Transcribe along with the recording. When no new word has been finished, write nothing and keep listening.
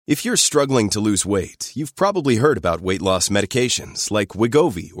If you're struggling to lose weight, you've probably heard about weight loss medications like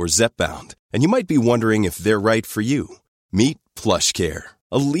Wegovy or Zepbound, and you might be wondering if they're right for you. Meet PlushCare,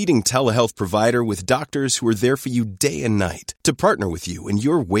 a leading telehealth provider with doctors who are there for you day and night to partner with you in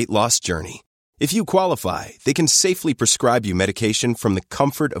your weight loss journey. If you qualify, they can safely prescribe you medication from the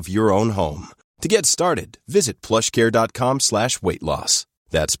comfort of your own home. To get started, visit plushcare.com/weight loss.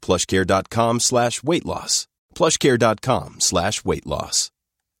 That's plushcare.com/weight loss. plushcare.com/weight loss.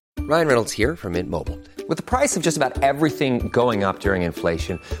 Ryan Reynolds here from Mint Mobile. With the price of just about everything going up during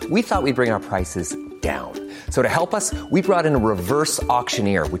inflation, we thought we'd bring our prices down. So to help us, we brought in a reverse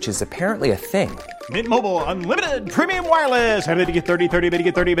auctioneer, which is apparently a thing. Mint Mobile Unlimited Premium Wireless. How to get 30, 30, bit to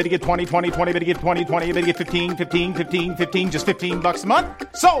get 30, bit to get 20, 20, 20, bit to get 20, 20, bit to get 15, 15, 15, 15, just $15 a month?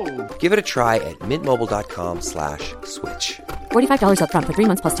 Sold! Give it a try at mintmobile.com/switch. $45 up front for 3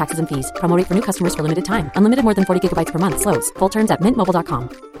 months plus taxes and fees. Promo rate for new customers for limited time. Unlimited more than 40 gigabytes per month. Slows full terms at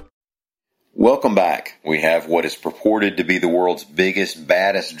mintmobile.com. Welcome back. We have what is purported to be the world's biggest,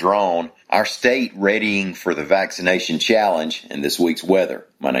 baddest drone, our state readying for the vaccination challenge, and this week's weather.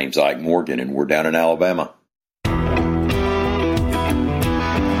 My name's Ike Morgan, and we're down in Alabama.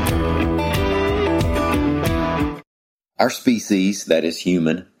 Our species, that is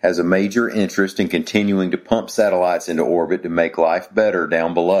human, has a major interest in continuing to pump satellites into orbit to make life better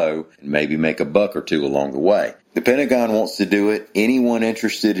down below and maybe make a buck or two along the way. The Pentagon wants to do it. Anyone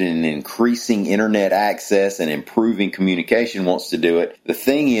interested in increasing internet access and improving communication wants to do it. The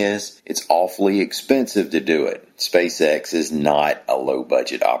thing is, it's awfully expensive to do it. SpaceX is not a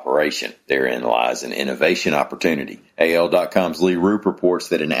low-budget operation. Therein lies an innovation opportunity. AL.com's Lee Roop reports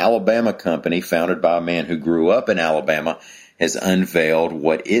that an Alabama company founded by a man who grew up in Alabama has unveiled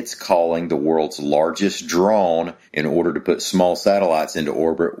what it's calling the world's largest drone in order to put small satellites into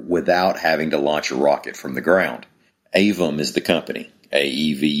orbit without having to launch a rocket from the ground. Avum is the company,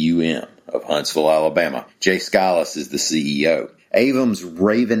 AEVUM, of Huntsville, Alabama. Jay Skylas is the CEO. Avum's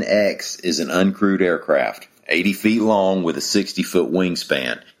Raven X is an uncrewed aircraft, 80 feet long with a 60-foot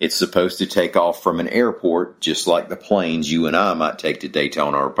wingspan. It's supposed to take off from an airport, just like the planes you and I might take to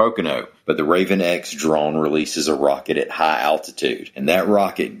Daytona or Pocono. But the Raven X drone releases a rocket at high altitude, and that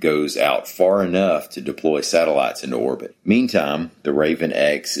rocket goes out far enough to deploy satellites into orbit. Meantime, the Raven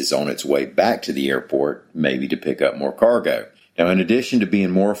X is on its way back to the airport, maybe to pick up more cargo. Now, in addition to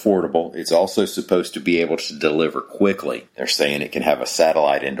being more affordable, it's also supposed to be able to deliver quickly. They're saying it can have a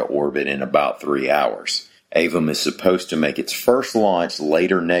satellite into orbit in about 3 hours. Avum is supposed to make its first launch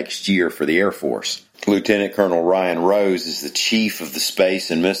later next year for the Air Force. Lieutenant Colonel Ryan Rose is the chief of the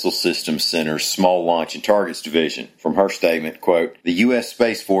Space and Missile Systems Center's Small Launch and Targets Division. From her statement, quote, "The U.S.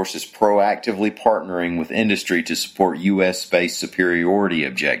 Space Force is proactively partnering with industry to support U.S. space superiority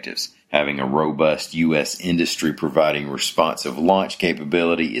objectives. Having a robust U.S. industry providing responsive launch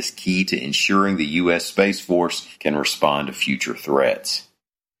capability is key to ensuring the U.S. Space Force can respond to future threats."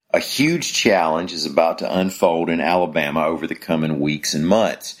 A huge challenge is about to unfold in Alabama over the coming weeks and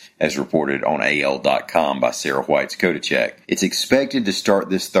months, as reported on AL.com by Sarah Whites-Kodachek. It's expected to start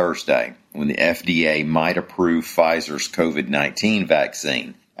this Thursday, when the FDA might approve Pfizer's COVID-19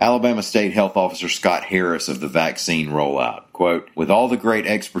 vaccine. Alabama State Health Officer Scott Harris of the vaccine rollout, quote, "With all the great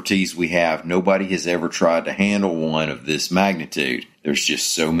expertise we have, nobody has ever tried to handle one of this magnitude. There's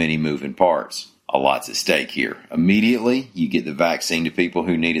just so many moving parts. A lot's at stake here. Immediately, you get the vaccine to people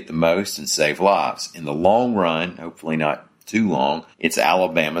who need it the most and save lives. In the long run, hopefully not too long, it's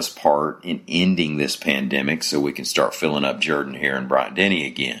Alabama's part in ending this pandemic so we can start filling up Jordan here in Bryant-Denny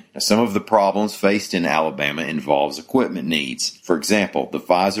again." Now, some of the problems faced in Alabama involves equipment needs. For example, the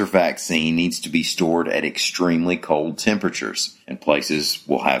Pfizer vaccine needs to be stored at extremely cold temperatures, and places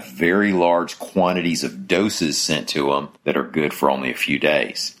will have very large quantities of doses sent to them that are good for only a few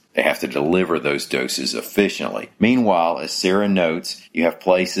days. They have to deliver those doses efficiently. Meanwhile, as Sarah notes, you have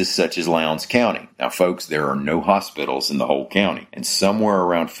places such as Lowndes County. Now, folks, there are no hospitals in the whole county, and somewhere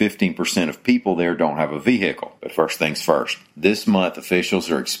around 15% of people there don't have a vehicle. But first things first, this month officials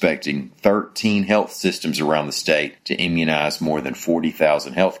are expecting 13 health systems around the state to immunize more than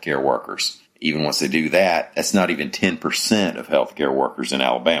 40,000 healthcare workers. Even once they do that, that's not even 10% of healthcare workers in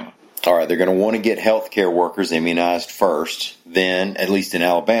Alabama. All right, they're going to want to get healthcare workers immunized first. Then, at least in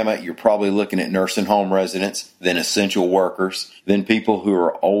Alabama, you're probably looking at nursing home residents, then essential workers, then people who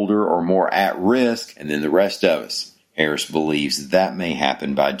are older or more at risk, and then the rest of us. Harris believes that may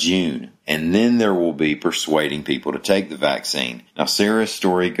happen by June. And then there will be persuading people to take the vaccine. Now, Sarah's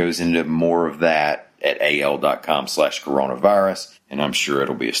story goes into more of that at al.com/coronavirus, and I'm sure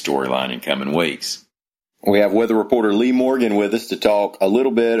it'll be a storyline in coming weeks. We have weather reporter Lee Morgan with us to talk a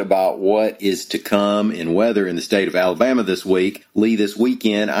little bit about what is to come in weather in the state of Alabama this week. Lee, this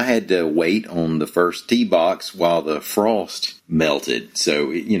weekend I had to wait on the first tee box while the frost melted.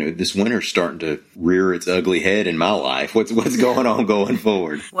 So, this winter's starting to rear its ugly head in my life. What's going on going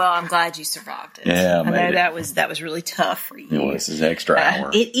forward? Well, I'm glad you survived it. Yeah, I know that was really tough for you. This is extra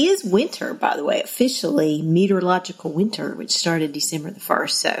hour. It is winter, by the way, officially meteorological winter, which started December the 1st.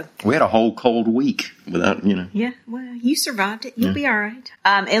 So we had a whole cold week without, Yeah, well, you survived it. You'll be all right.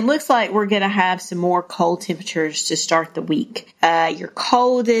 It looks like we're going to have some more cold temperatures to start the week. Your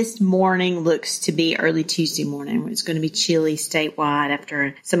coldest morning looks to be early Tuesday morning. It's going to be chilly statewide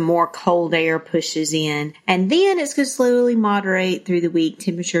after some more cold air pushes in. And then it's going to slowly moderate through the week.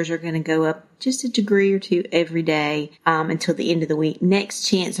 Temperatures are going to go up just a degree or two every day until the end of the week. Next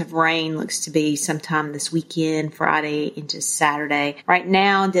chance of rain looks to be sometime this weekend, Friday into Saturday. Right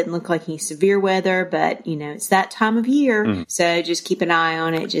now, it doesn't look like any severe weather, but, it's that time of year. So just keep an eye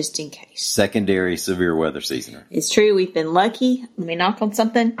on it just in case. Secondary severe weather season. It's true. We've been lucky. Let me knock on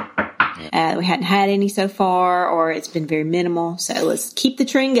something. We hadn't had any so far, or it's been very minimal. So let's keep the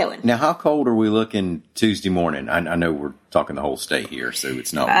trend going. Now, how cold are we looking Tuesday morning? I know we're talking the whole state here, so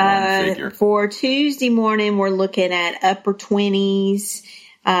it's not one figure. For Tuesday morning, we're looking at upper 20s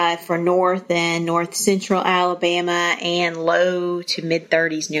for north and north central Alabama, and low to mid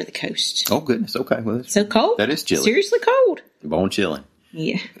 30s near the coast. Oh, goodness. Okay. Well, so cold. That is chilly. Seriously cold. Bone chilling.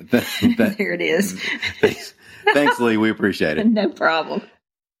 Yeah. There it is. Thanks, Lee. We appreciate it. No problem.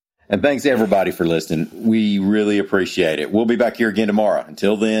 And thanks, everybody, for listening. We really appreciate it. We'll be back here again tomorrow.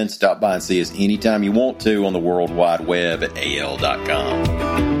 Until then, stop by and see us anytime you want to on the World Wide Web at AL.com.